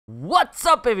What's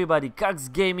up everybody,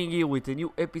 KagZ Gaming here with a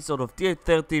new episode of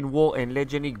TH13 War and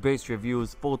Legend League base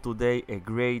reviews. For today, a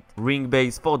great ring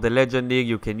base for the Legend League.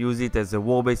 You can use it as a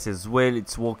war base as well.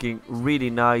 It's working really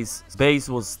nice. Base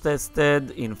was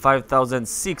tested in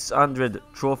 5,600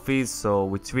 trophies,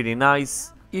 so it's really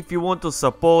nice. If you want to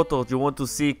support or you want to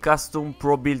see custom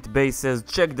pro-built bases,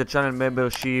 check the channel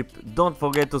membership. Don't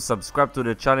forget to subscribe to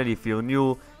the channel if you're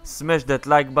new. Smash that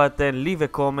like button, leave a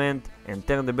comment and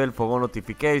turn the bell for all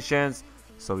notifications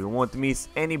so you won't miss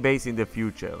any base in the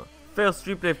future. First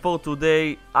replay for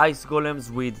today, Ice Golems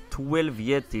with 12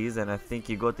 Yetis, and I think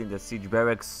he got in the Siege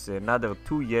Barracks another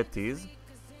 2 Yetis.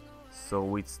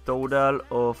 So it's total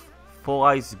of 4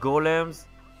 Ice Golems.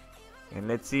 And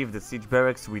let's see if the Siege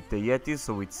Barracks with the Yetis,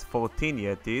 so it's 14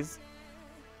 Yetis.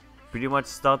 Pretty much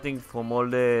starting from all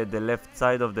the left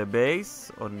side of the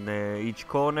base, on each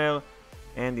corner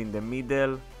and in the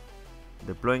middle.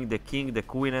 Deploying the King, the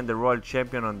Queen and the Royal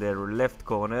Champion on the left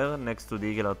corner next to the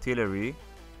Eagle Artillery.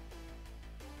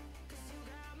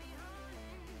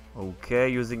 Okay,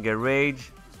 using a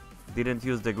Rage. Didn't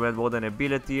use the Grand Warden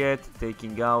ability yet,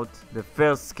 taking out the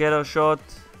first scatter shot.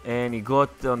 And he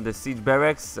got on the Siege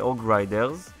Barracks Ogre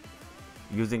Riders,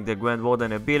 using the Grand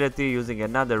Warden ability, using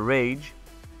another Rage,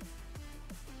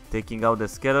 taking out the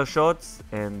scatter shots,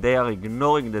 and they are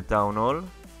ignoring the Town Hall,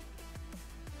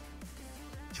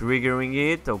 triggering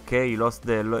it. Okay, he lost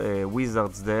the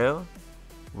Wizards there.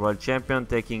 Royal Champion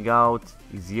taking out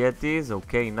his Yetis.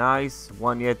 Okay, nice.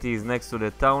 One Yeti is next to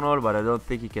the Town Hall, but I don't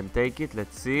think he can take it.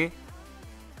 Let's see.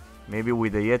 Maybe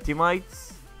with the Yeti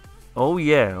Mites. Oh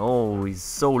yeah, oh, he's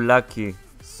so lucky.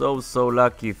 So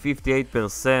lucky.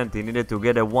 58%. He needed to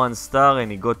get a 1 star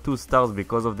and he got 2 stars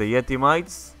because of the Yeti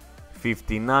Mites.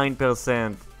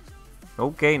 59%.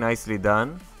 Okay, nicely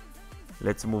done.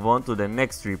 Let's move on to the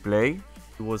next replay.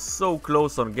 He was so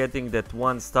close on getting that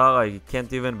 1 star. I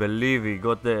can't even believe he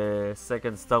got the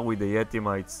 2nd star with the Yeti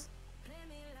Mites.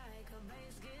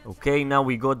 Okay, now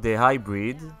we got the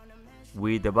hybrid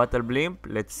with the Battle Blimp.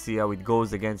 Let's see how it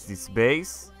goes against this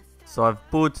base. So I've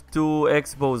put 2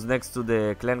 Expos next to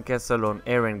the Clan Castle on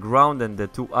air and ground, and the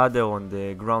 2 other on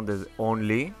the ground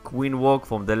only. Queen Walk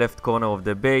from the left corner of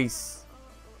the base.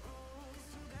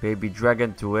 Baby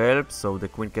Dragon to help, so the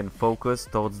Queen can focus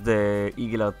towards the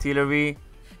Eagle Artillery.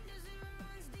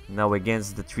 Now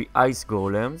against the 3 Ice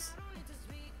Golems.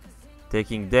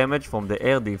 Taking damage from the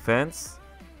air defense.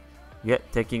 Yeah,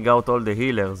 taking out all the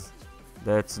healers.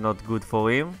 That's not good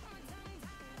for him.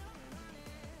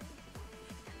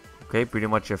 Okay, pretty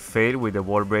much a fail with the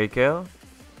Wall Breaker.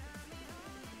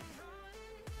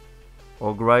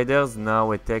 Ogre Riders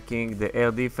now attacking the air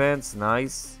defense.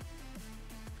 Nice.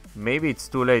 Maybe it's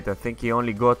too late. I think he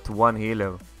only got 1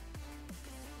 healer.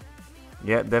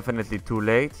 Yeah, definitely too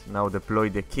late. Now deploy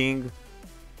the King.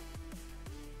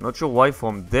 Not sure why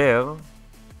from there.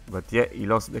 But yeah, he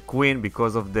lost the Queen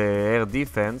because of the air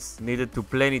defense. Needed to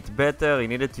plan it better. He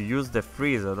needed to use the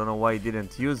freeze. I don't know why he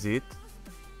didn't use it.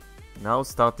 Now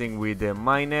starting with the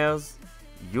miners,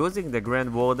 using the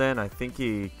Grand Warden. I think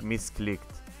he misclicked.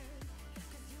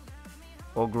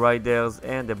 Ogre Riders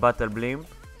and the Battle Blimp.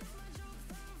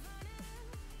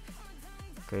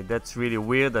 Okay, that's really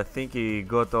weird. I think he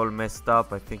got all messed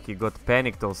up. I think he got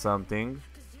panicked or something.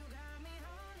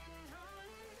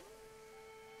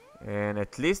 And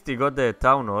at least he got the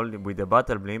Town Hall with the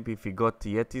Battle Blimp. If he got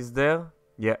Yetis there,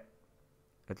 yeah.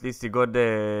 At least he got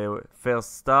the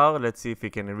first star. Let's see if he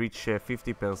can reach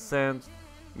 50%.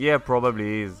 Yeah,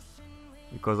 probably is.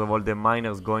 Because of all the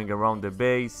miners going around the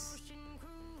base.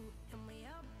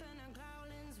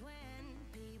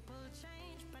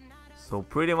 So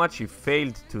pretty much he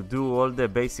failed to do all the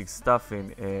basic stuff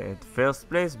at first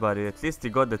place. But at least he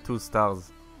got the 2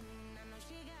 stars.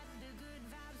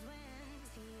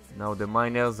 Now the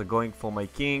miners are going for my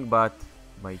King, but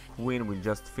my Queen will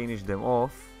just finish them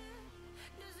off.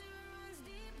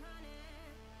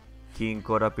 King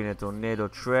caught up in a tornado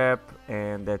trap,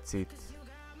 and that's it.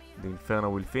 The Inferno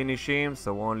will finish him,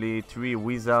 so only 3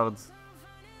 Wizards.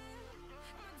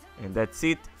 And that's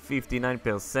it,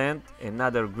 59%.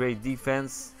 Another great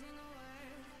defense.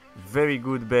 Very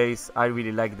good base. I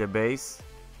really like the base.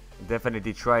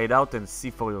 Definitely try it out and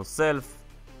see for yourself.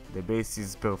 The base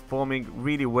is performing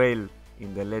really well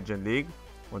in the Legend League,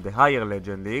 on the higher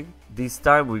Legend League. This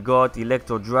time we got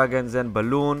Electro Dragons and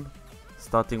Balloon.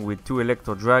 Starting with 2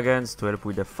 Electro Dragons to help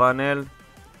with the funnel.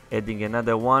 Adding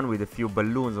another one with a few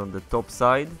balloons on the top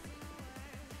side.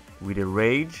 With a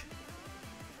Rage.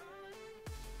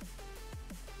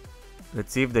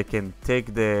 Let's see if they can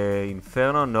take the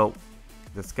Inferno. No.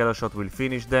 The Scatter Shot will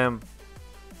finish them.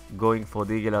 going for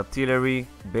the Eagle Artillery.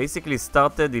 Basically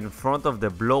started in front of the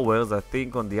blowers. I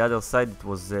think on the other side it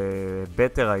was a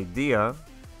better idea.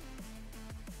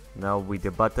 Now with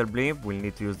the Battle Blimp we'll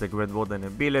need to use the Grand Warden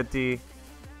ability.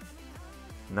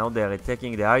 Now they are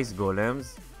attacking the Ice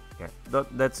Golems. Yeah,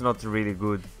 that's not really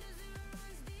good.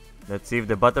 Let's see if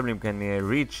the Battle Blimp can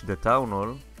reach the Town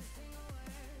Hall.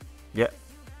 Yeah.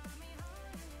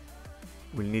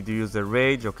 We'll need to use a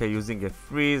Rage. Okay, using a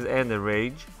Freeze and a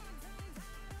Rage.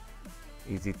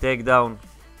 Easy takedown.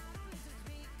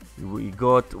 We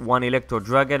got one Electro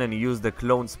Dragon and he used the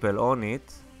Clone spell on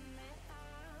it.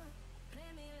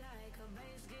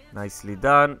 Nicely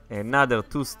done. Another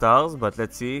 2 stars, but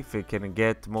let's see if we can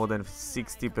get more than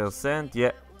 60%.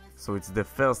 Yeah, so it's the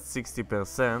first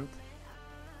 60%.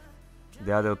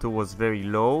 The other 2 was very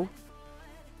low.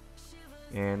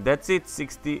 And that's it,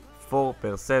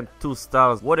 64%, 2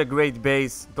 stars. What a great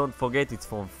base. Don't forget it's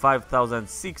from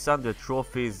 5,600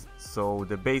 trophies, so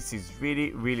the base is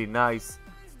really nice.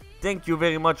 Thank you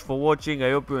very much for watching.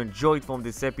 I hope you enjoyed from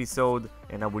this episode,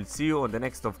 and I will see you on the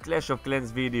next of Clash of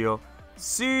Clans video.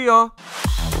 See ya!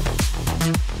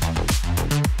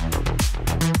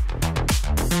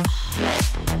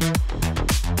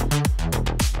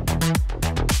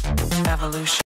 Evolution.